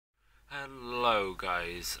Hello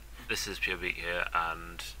guys, this is PureBeat here,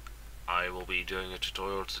 and I will be doing a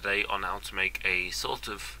tutorial today on how to make a sort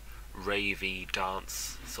of ravey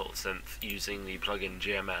dance sort of synth using the plugin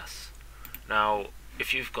GMS. Now,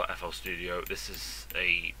 if you've got FL Studio, this is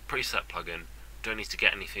a preset plugin. Don't need to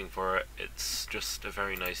get anything for it. It's just a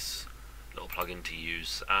very nice little plugin to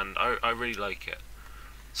use, and I really like it.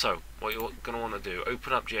 So, what you're going to want to do,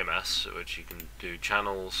 open up GMS, which you can do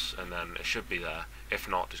channels, and then it should be there. If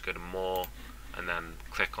not, just go to more, and then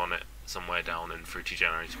click on it somewhere down in Fruity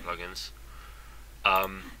Generator Plugins.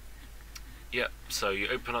 Yep, so you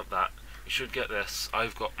open up that, you should get this.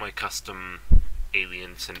 I've got my custom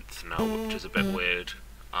alien synth now, which is a bit weird.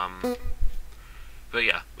 But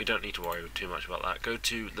yeah, we don't need to worry too much about that. Go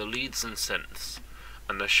to the leads and synths,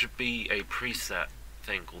 and there should be a preset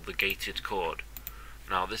thing called the gated chord.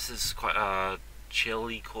 Now this is quite a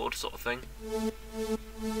chilly chord sort of thing.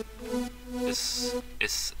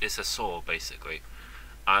 It's a saw basically,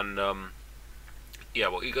 and yeah,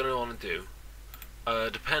 what you're gonna want to do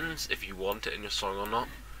depends if you want it in your song or not.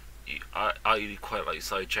 I quite like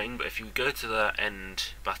sidechain, but if you go to the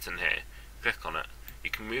end button here, click on it, you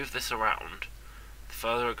can move this around. The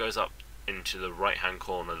further it goes up into the right hand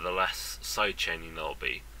corner, the less sidechaining there'll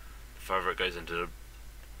be. The further it goes into the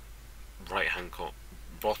right hand corner,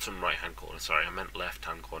 bottom right hand corner, sorry, I meant left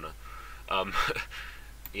hand corner,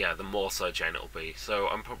 yeah, the more sidechain it'll be. So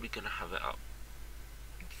I'm probably going to have it up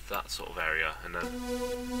that sort of area, and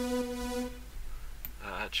then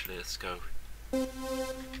actually let's go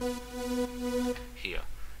here.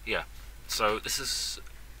 Yeah, so this is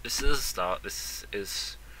a start. This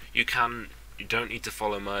is, you don't need to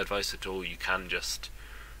follow my advice at all. You can just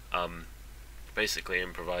basically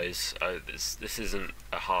improvise. This isn't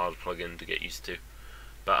a hard plugin to get used to.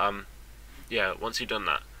 But yeah, once you've done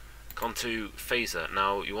that, go on to phaser.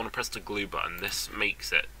 Now you want to press the glue button. This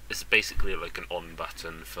makes it, this is basically like an on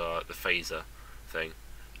button for the phaser thing.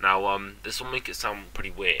 Now this will make it sound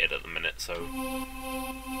pretty weird at the minute, so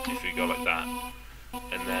if we go like that,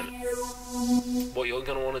 and then what you're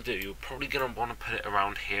going to want to do, you're probably going to want to put it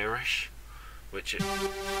around here-ish, which it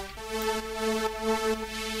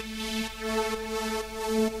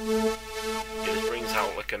just brings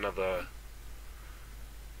out like another,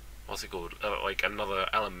 what's it called, like another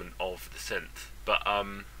element of the synth. But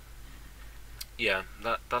yeah,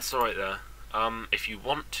 that's alright there. If you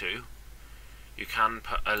want to, you can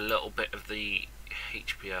put a little bit of the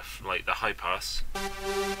HPF, like the high pass,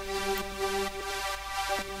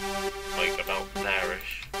 like about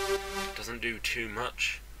there-ish. Doesn't do too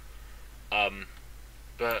much,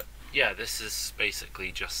 but yeah, this is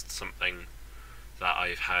basically just something that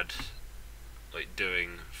I've had like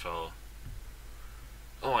doing for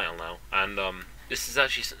a while now, and this is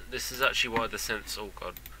actually one of the synths. Oh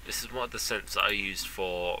god, this is one of the synths that I used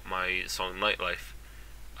for my song Nightlife,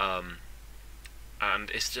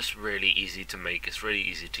 and it's just really easy to make. It's really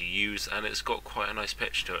easy to use, and it's got quite a nice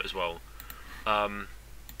pitch to it as well.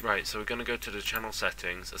 Right, so we're going to go to the channel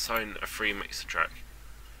settings, assign a free mixer track.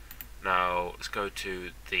 Now let's go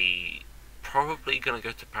to the, probably going to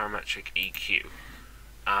go to parametric EQ,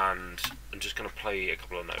 and I'm just going to play a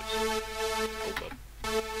couple of notes. Oh god.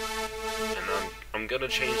 And I'm going to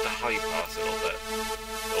change the high pass a little bit,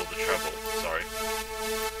 or the treble, sorry.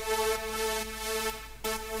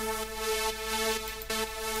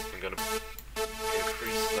 I'm going to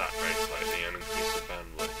increase that very slightly and increase the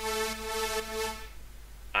bandwidth.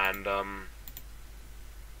 And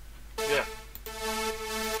yeah.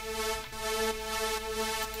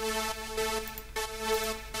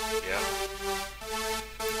 Yeah.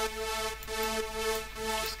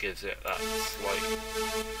 Just gives it that slight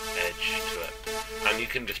edge to it, and you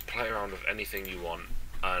can just play around with anything you want,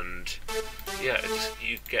 and yeah,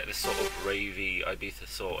 you get this sort of ravey Ibiza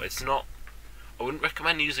sort. It's not, I wouldn't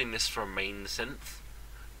recommend using this for a main synth,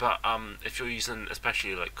 but if you're using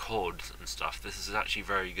especially like chords and stuff, this is actually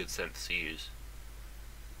very good synth to use.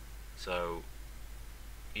 So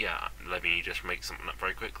yeah, let me just make something up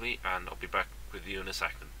very quickly, and I'll be back with you in a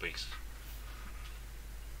second. Peace.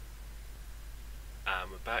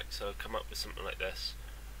 We're back, so I've come up with something like this.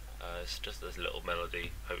 It's just this little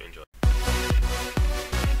melody. Hope you enjoy.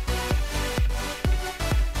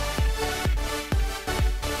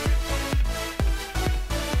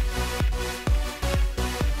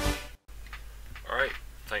 Alright,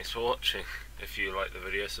 thanks for watching. If you like the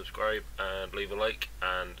video, subscribe and leave a like,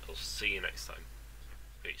 and I'll see you next time.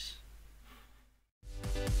 Peace.